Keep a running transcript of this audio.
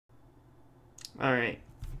Alright.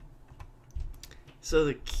 So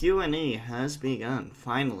the Q&A has begun,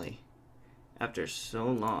 finally. After so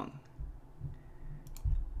long.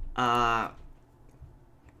 So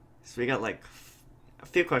we got like a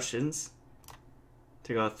few questions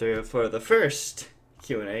to go through for the first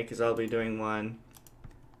Q&A, because I'll be doing one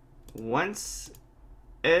once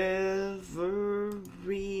every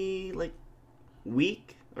like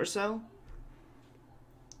week or so.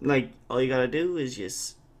 Like, all you gotta do is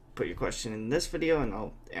just put your question in this video and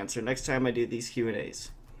I'll answer next time I do these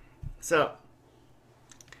Q&As. So,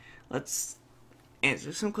 let's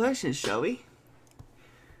answer some questions, shall we?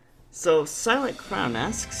 So, Silent Crown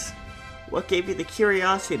asks, what gave you the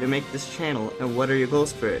curiosity to make this channel and what are your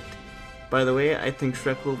goals for it? By the way, I think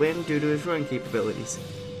Shrek will win due to his rowing capabilities.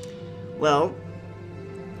 Well,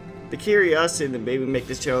 the curiosity that made me make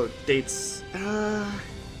this channel dates,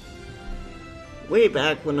 way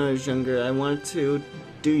back when I was younger. I wanted to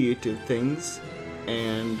do YouTube things,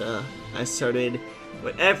 and I started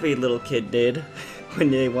what every little kid did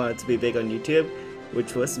when they wanted to be big on YouTube,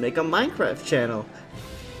 which was make a Minecraft channel.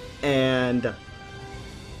 And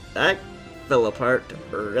that fell apart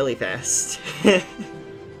really fast.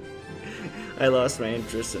 I lost my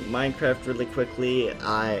interest in Minecraft really quickly.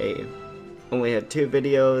 I only had 2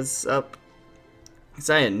 videos up,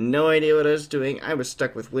 so I had no idea what I was doing. I was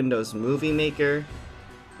stuck with Windows Movie Maker.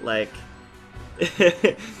 Like,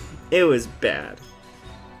 it was bad.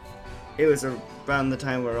 It was around the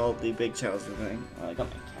time where all the big channels were going. Oh, I got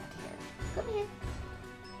my cat here. Come here.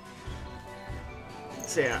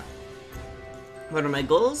 So yeah, what are my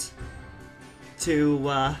goals? To,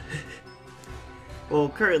 well,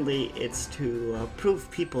 currently it's to prove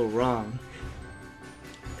people wrong.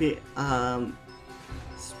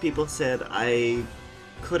 People said I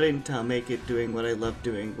couldn't make it doing what I love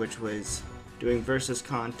doing, which was doing versus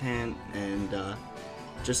content and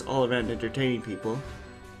just all around entertaining people.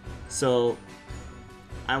 So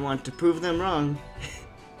I want to prove them wrong.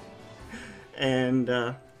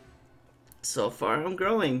 And so far I'm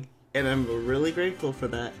growing, and I'm really grateful for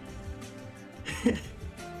that.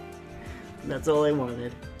 That's all I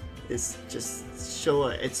wanted, is just show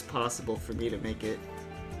it's possible for me to make it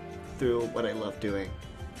through what I love doing.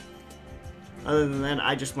 Other than that,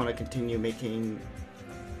 I just want to continue making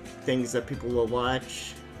things that people will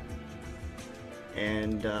watch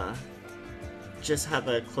and just have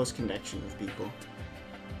a close connection with people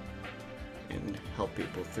and help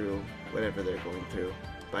people through whatever they're going through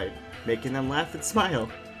by making them laugh and smile,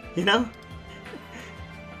 you know?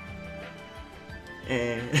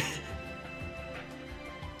 And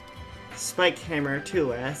Spike Hammer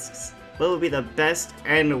 2 asks, what would be the best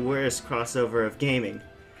and worst crossover of gaming?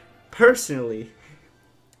 Personally,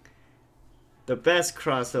 the best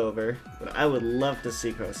crossover that I would love to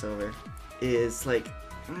see crossover is like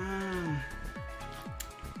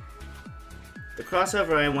the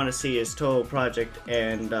crossover I want to see is Total Project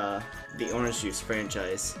and the Orange Juice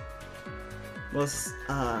franchise. Most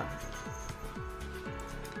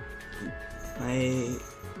my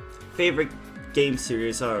favorite game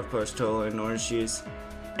series are, of course, Total and Orange Juice,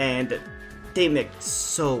 and they mix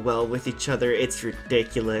so well with each other, it's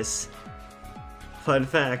ridiculous. Fun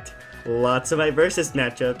fact, lots of my versus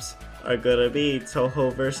matchups are gonna be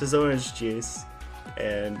Toho versus Orange Juice,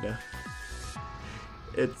 and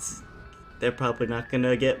they're probably not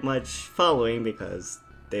gonna get much following because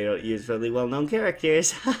they don't use really well-known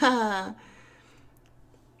characters.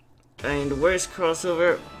 And worst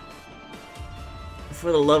crossover,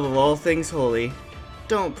 for the love of all things holy,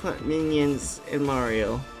 don't put Minions in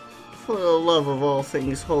Mario. For the love of all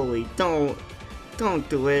things holy, don't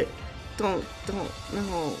do it. Don't,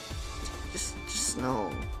 no. Just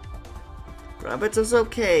no. Rabbits is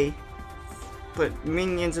okay, but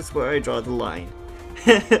Minions is where I draw the line.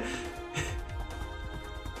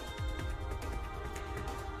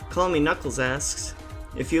 Call Me Knuckles asks,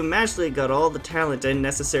 if you magically got all the talent and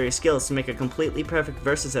necessary skills to make a completely perfect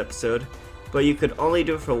versus episode, but you could only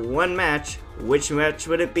do it for one match, which match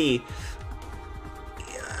would it be?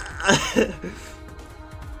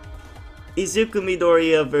 Izuku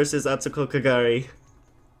Midoriya versus Atsuko Kagari.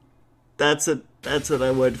 That's what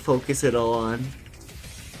I would focus it all on.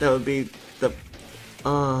 That would be the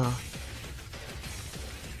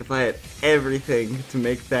if I had everything to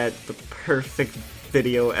make that the perfect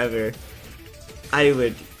video ever, I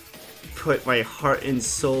would put my heart and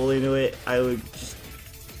soul into it. I would just,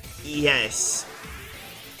 yes,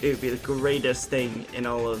 it would be the greatest thing in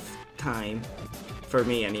all of time. For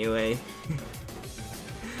me, anyway.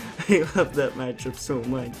 I love that matchup so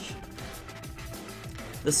much.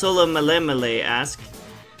 The Solo Mele asks,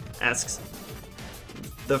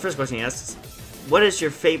 the first question he asks, What is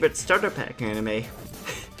your favorite starter pack anime?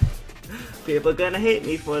 People gonna hate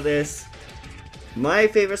me for this. My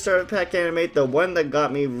favorite starter pack anime, the one that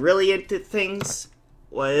got me really into things,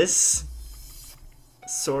 was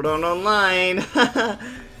Sword Art Online.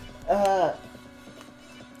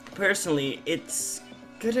 Personally, it's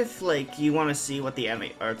good if like you want to see what the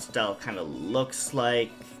anime art style kind of looks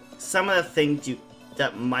like. Some of the things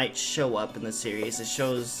that might show up in the series, it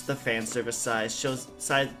shows the fan service side,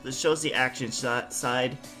 it shows the action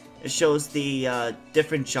side, it shows the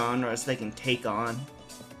different genres they can take on.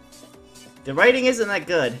 The writing isn't that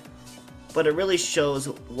good, but it really shows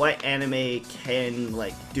what anime can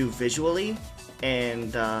like do visually,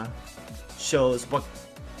 and shows what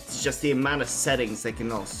just the amount of settings they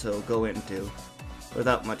can also go into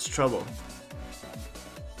without much trouble.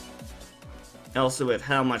 Also, with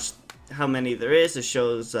how many there is, it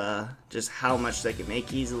shows just how much they can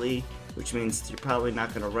make easily, which means you're probably not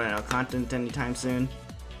going to run out of content anytime soon.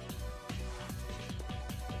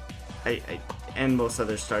 And most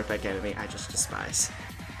other starter pack anime I just despise.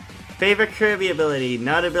 Favorite Kirby ability,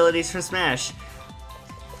 not abilities from Smash.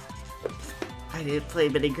 I didn't play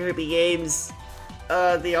many Kirby games.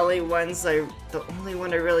 The only one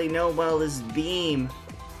I really know well is Beam.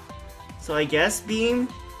 So I guess Beam?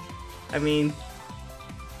 I mean,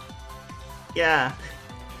 yeah.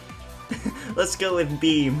 Let's go with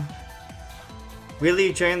Beam. Will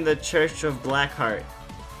you join the Church of Blackheart?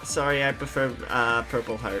 Sorry, I prefer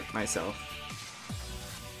Purple Heart myself.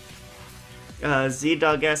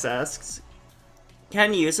 Z-Dog-S asks,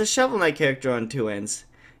 can you use a Shovel Knight character on 2 ends?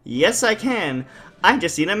 Yes, I can. I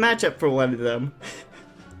just need a matchup for one of them.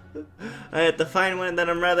 I have to find one that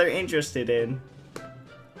I'm rather interested in.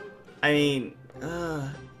 I mean,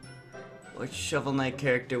 what Shovel Knight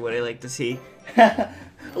character would I like to see?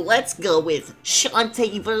 Let's go with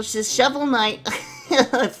Shantae versus Shovel Knight.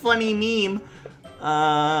 Funny meme.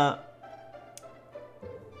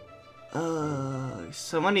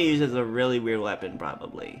 Someone who uses a really weird weapon,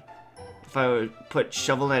 probably. If I would put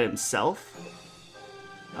Shovel Knight himself,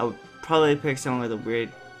 I would probably pick someone with a weird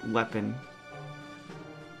weapon.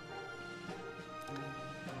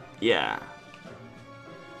 Yeah.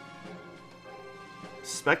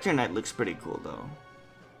 Spectre Knight looks pretty cool, though.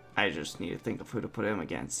 I just need to think of who to put him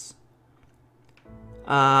against.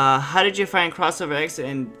 How did you find Crossover X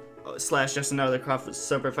and / just another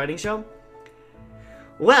crossover fighting show?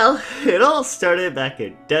 Well, it all started back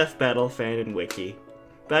at Death Battle Fan and Wiki.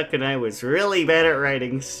 Back when I was really bad at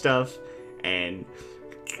writing stuff, and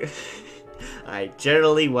I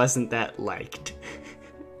generally wasn't that liked.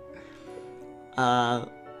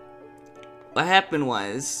 What happened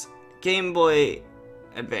was, Game Boy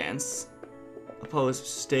Advance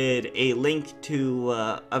posted a link to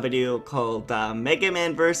a video called Mega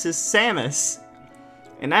Man vs. Samus.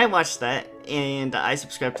 And I watched that, and I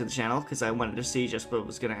subscribed to the channel because I wanted to see just what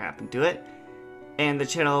was going to happen to it. And the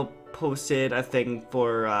channel posted a thing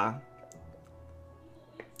for,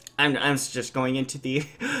 I'm just going into the,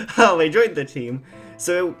 how I joined the team.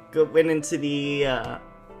 So it went into the,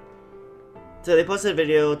 so they posted a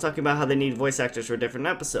video talking about how they need voice actors for different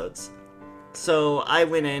episodes. So I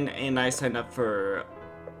went in and I signed up for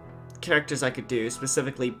characters I could do,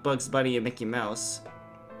 specifically Bugs Bunny and Mickey Mouse.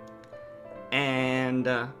 And,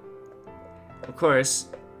 of course,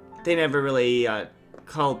 they never really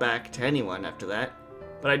called back to anyone after that.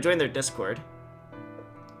 But I joined their Discord.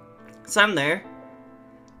 So I'm there.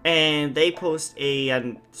 And they post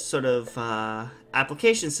a sort of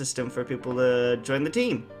application system for people to join the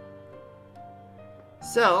team.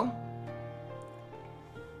 So,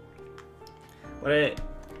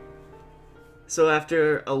 so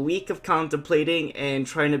after a week of contemplating and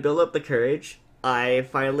trying to build up the courage, I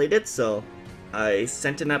finally did so. I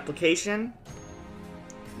sent an application.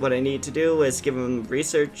 What I need to do was give them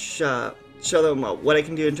research, show them what I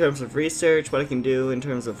can do in terms of research, what I can do in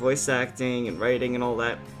terms of voice acting and writing and all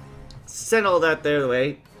that. Sent all that their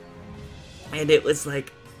way. And it was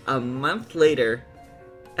like a month later,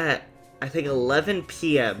 at I think 11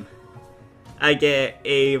 p.m., I get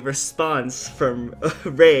a response from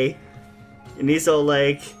Ray, and he's all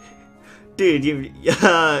like, dude,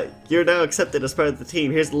 you're now accepted as part of the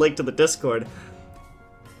team. Here's the link to the Discord.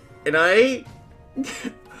 And I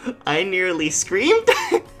nearly screamed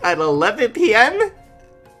at 11 p.m.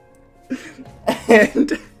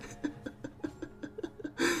 And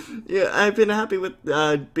yeah, I've been happy with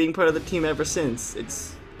being part of the team ever since.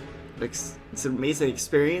 It's an amazing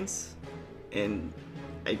experience, and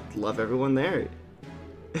I love everyone there.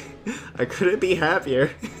 I couldn't be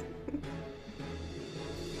happier.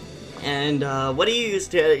 And what do you use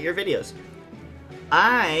to edit your videos?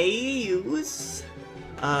 I use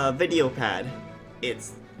VideoPad.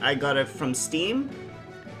 I got it from Steam.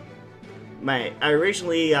 I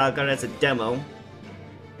originally got it as a demo,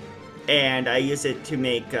 and I used it to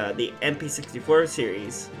make the MP64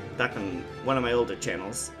 series back on one of my older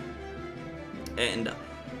channels. And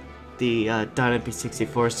the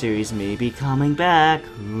 .mp64 series may be coming back.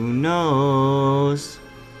 Who knows?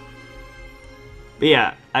 But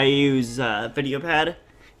yeah, I use VideoPad.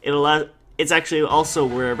 It's actually also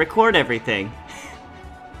where I record everything.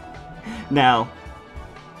 Now,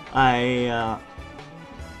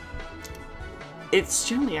 it's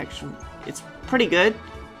generally it's pretty good.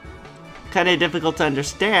 Kind of difficult to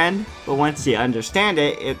understand, but once you understand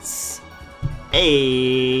it, it's,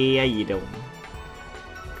 hey, how you doing?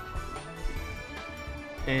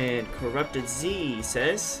 And Corrupted Z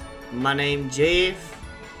says, my name Jeff.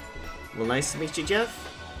 Well, nice to meet you, Jeff.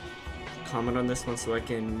 Comment on this one so I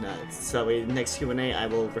can, so that way next Q&A I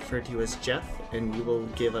will refer to you as Jeff, and you will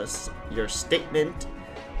give us your statement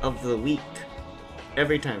of the week.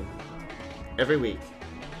 Every time. Every week.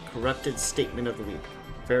 Corrupted statement of the week.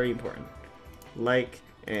 Very important. Like,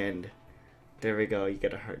 and there we go, you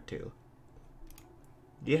get a heart too.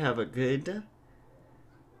 You have a good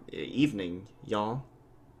evening, y'all.